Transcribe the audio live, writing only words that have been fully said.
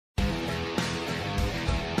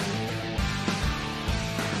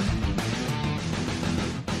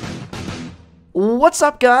What's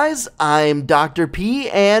up guys, I'm Dr. P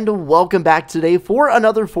and welcome back today for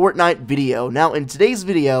another Fortnite video. Now in today's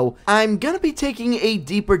video, I'm gonna be taking a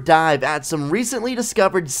deeper dive at some recently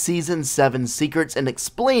discovered Season 7 secrets and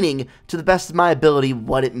explaining to the best of my ability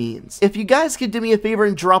what it means. If you guys could do me a favor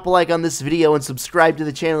and drop a like on this video and subscribe to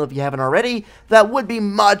the channel if you haven't already, that would be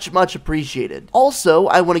much appreciated. Also,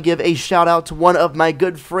 I want to give a shout out to one of my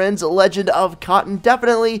good friends, Legend of Cotton.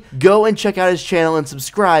 Definitely go and check out his channel and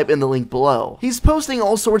subscribe in the link below. He's posting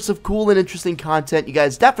all sorts of cool and interesting content you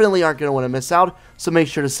guys definitely aren't going to want to miss out, so make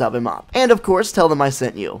sure to sub him up. And of course, tell them I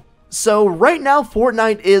sent you. So right now,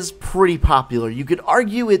 Fortnite is pretty popular. You could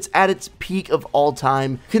argue it's at its peak of all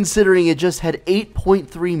time, considering it just had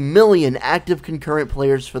 8.3 million active concurrent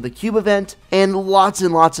players for the Cube event, and lots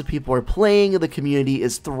of people are playing, the community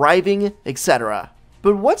is thriving, etc.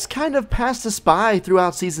 But what's kind of passed us by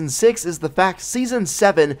throughout Season 6 is the fact Season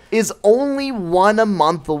 7 is only 1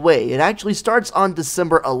 month away. It actually starts on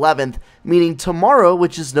December 11th, meaning tomorrow,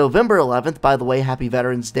 which is November 11th, by the way, happy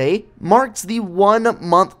Veterans Day, marks the 1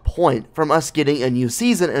 month point from us getting a new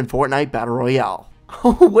season in Fortnite Battle Royale.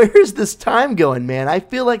 Where's this time going, man? I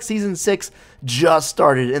feel like Season 6 just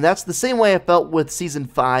started, and that's the same way I felt with Season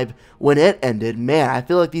 5 when it ended. Man, I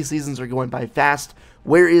feel like these seasons are going by fast.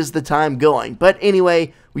 Where is the time going? But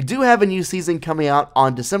anyway, we do have a new season coming out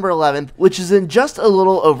on December 11th, which is in just a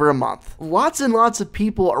little over a month. Lots of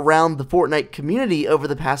people around the Fortnite community over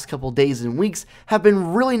the past couple days and weeks have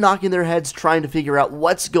been really knocking their heads trying to figure out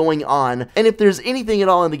what's going on, and if there's anything at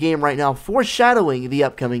all in the game right now foreshadowing the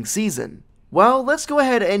upcoming season. Well, let's go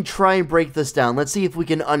ahead and try and break this down. Let's see if we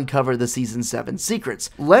can uncover the Season 7 secrets.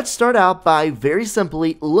 Let's start out by very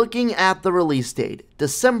simply looking at the release date,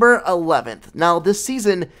 December 11th. Now, this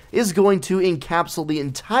season is going to encapsulate the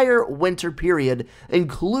entire winter period,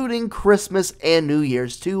 including Christmas and New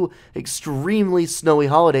Year's, two extremely snowy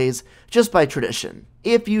holidays, just by tradition.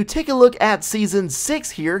 If you take a look at Season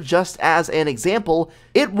 6 here, just as an example,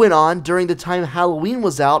 it went on during the time Halloween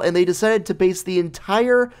was out, and they decided to base the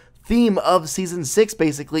entire theme of Season 6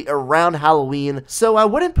 basically around Halloween, so I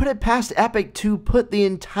wouldn't put it past Epic to put the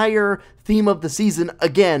entire theme of the season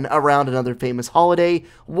again around another famous holiday,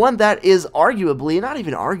 one that is arguably, not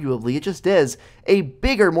even arguably, it just is, a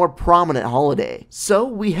bigger, more prominent holiday. So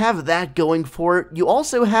we have that going for it. You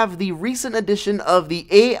also have the recent addition of the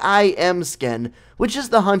AIM skin, which is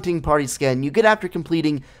the hunting party skin you get after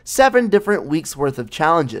completing 7 different weeks worth of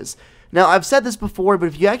challenges. Now, I've said this before, but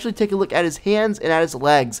if you actually take a look at his hands and at his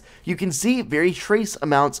legs, you can see very trace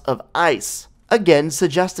amounts of ice. Again,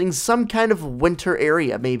 suggesting some kind of winter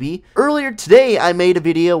area, maybe. Earlier today, I made a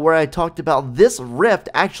video where I talked about this rift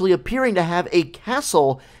actually appearing to have a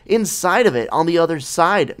castle inside of it on the other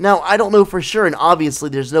side. Now, I don't know for sure, and obviously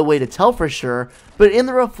there's no way to tell for sure, but in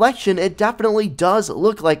the reflection, it definitely does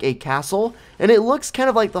look like a castle, and it looks kind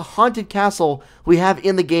of like the haunted castle we have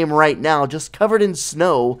in the game right now, just covered in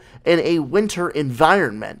snow in a winter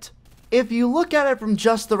environment. If you look at it from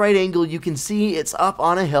just the right angle, you can see it's up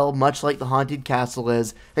on a hill, much like the haunted castle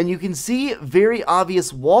is, and you can see very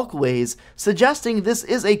obvious walkways, suggesting this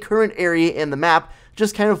is a current area in the map,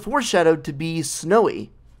 just kind of foreshadowed to be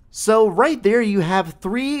snowy. So right there you have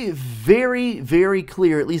 3 very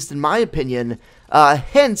clear, at least in my opinion,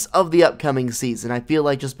 hints of the upcoming season. I feel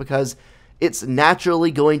like just because it's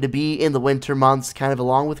naturally going to be in the winter months, kind of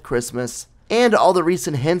along with Christmas, and all the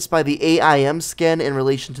recent hints by the AIM skin in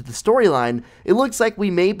relation to the storyline, it looks like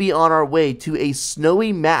we may be on our way to a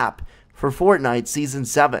snowy map for Fortnite Season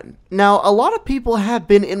 7. Now, a lot of people have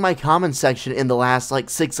been in my comment section in the last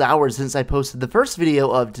 6 hours since I posted the first video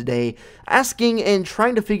of today, asking and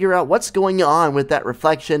trying to figure out what's going on with that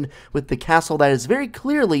reflection, with the castle that is very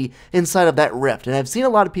clearly inside of that rift. And I've seen a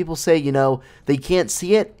lot of people say, you know, they can't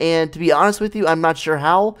see it, and to be honest with you, I'm not sure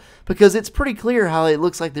how, because it's pretty clear how it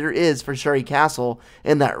looks like there is for sure a castle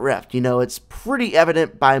in that rift. You know, it's pretty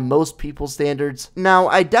evident by most people's standards. Now,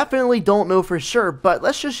 I definitely don't know for sure, but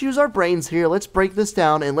let's just use our brains here. Let's break this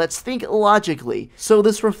down and let's think logically. So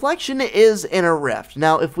this reflection is in a rift.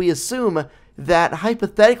 Now, if we assume that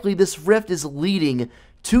hypothetically this rift is leading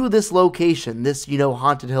to this location, this, you know,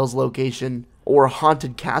 Haunted Hills location, or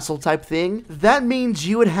haunted castle type thing, that means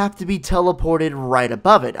you would have to be teleported right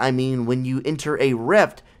above it. I mean, when you enter a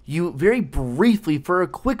rift, you very briefly, for a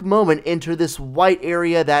quick moment, enter this white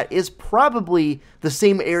area that is probably the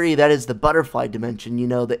same area that is the butterfly dimension, you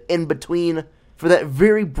know, the in-between. For that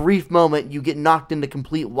very brief moment, you get knocked into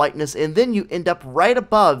complete whiteness, and then you end up right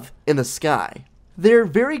above in the sky. There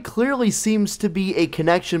very clearly seems to be a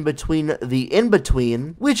connection between the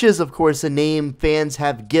in-between, which is of course a name fans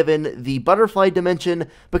have given the butterfly dimension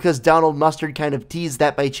because Donald Mustard kind of teased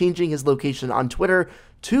that by changing his location on Twitter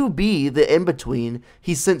to be the in-between.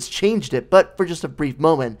 He's since changed it, but for just a brief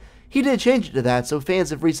moment, he did change it to that, so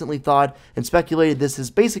fans have recently thought and speculated this is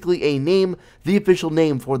basically a name, the official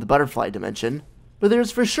name for the butterfly dimension. But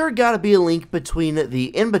there's for sure gotta be a link between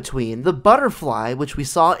the in-between, the butterfly, which we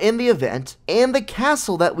saw in the event, and the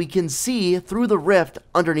castle that we can see through the rift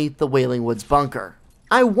underneath the Wailing Woods bunker.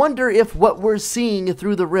 I wonder if what we're seeing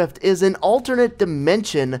through the rift is an alternate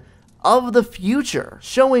dimension of the future,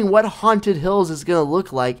 showing what Haunted Hills is going to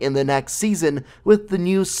look like in the next season with the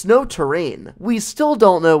new snow terrain. We still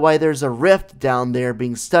don't know why there's a rift down there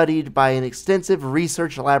being studied by an extensive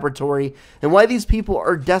research laboratory, and why these people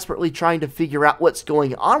are desperately trying to figure out what's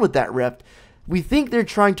going on with that rift. We think they're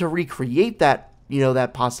trying to recreate that,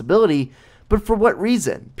 that possibility, but for what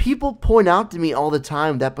reason? People point out to me all the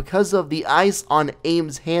time that because of the ice on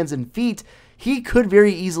Aim's hands and feet, he could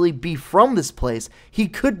very easily be from this place. He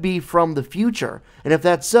could be from the future. And if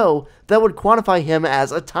that's so, that would quantify him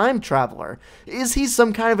as a time traveler. Is he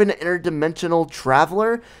some kind of an interdimensional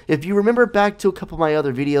traveler? If you remember back to a couple of my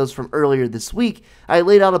other videos from earlier this week, I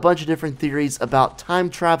laid out a bunch of different theories about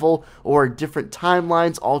time travel or different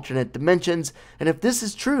timelines, alternate dimensions, and if this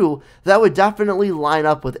is true, that would definitely line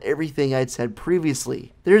up with everything I'd said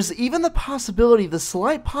previously. There's even the possibility, the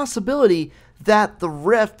slight possibility, that the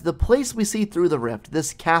rift, the place we see through the rift,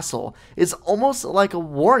 this castle, is almost like a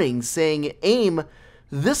warning saying, Aim,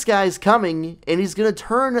 this guy's coming and he's going to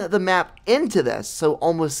turn the map into this. So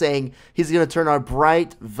almost saying he's going to turn our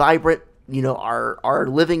bright, vibrant, our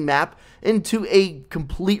living map into a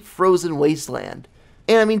complete frozen wasteland.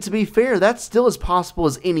 And I mean, to be fair, that's still as possible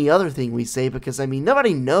as any other thing we say, because I mean,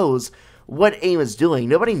 nobody knows what Aim is doing.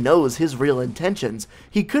 Nobody knows his real intentions.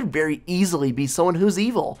 He could very easily be someone who's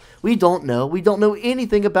evil. We don't know. We don't know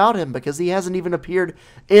anything about him because he hasn't even appeared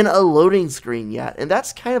in a loading screen yet, and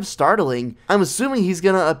that's kind of startling. I'm assuming he's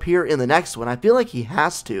gonna appear in the next one. I feel like he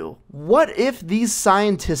has to. What if these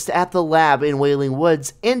scientists at the lab in Wailing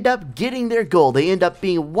Woods end up getting their goal? They end up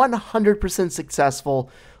being 100% successful.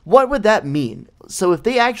 What would that mean? So if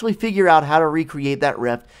they actually figure out how to recreate that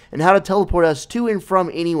rift and how to teleport us to and from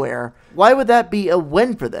anywhere, why would that be a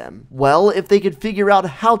win for them? Well, if they could figure out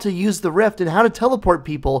how to use the rift and how to teleport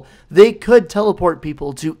people, they could teleport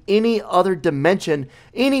people to any other dimension,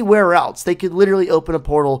 anywhere else. They could literally open a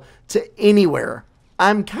portal to anywhere.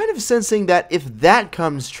 I'm kind of sensing that if that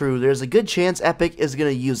comes true, there's a good chance Epic is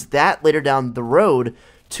going to use that later down the road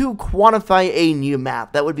to quantify a new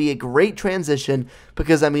map. That would be a great transition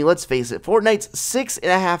because, I mean, let's face it, Fortnite's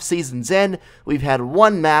 6.5 seasons in, we've had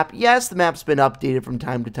one map. Yes, the map's been updated from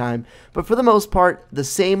time to time, but for the most part, the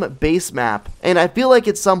same base map. And I feel like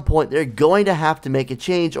at some point, they're going to have to make a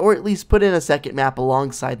change or at least put in a second map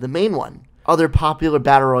alongside the main one. Other popular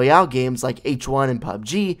Battle Royale games like H1 and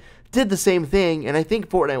PUBG did the same thing, and I think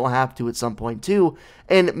Fortnite will have to at some point too,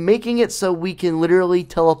 and making it so we can literally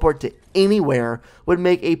teleport to anywhere would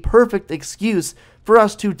make a perfect excuse for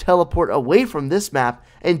us to teleport away from this map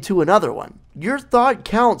and to another one. Your thought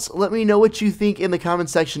counts. Let me know what you think in the comment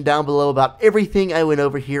section down below about everything I went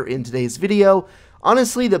over here in today's video.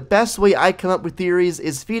 Honestly, the best way I come up with theories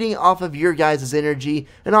is feeding off of your guys' energy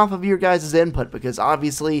and off of your guys' input, because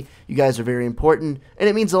obviously you guys are very important and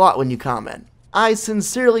it means a lot when you comment. I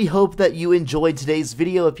sincerely hope that you enjoyed today's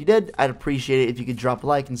video. If you did, I'd appreciate it if you could drop a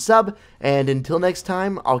like and sub. And until next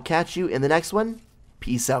time, I'll catch you in the next one.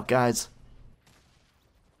 Peace out, guys.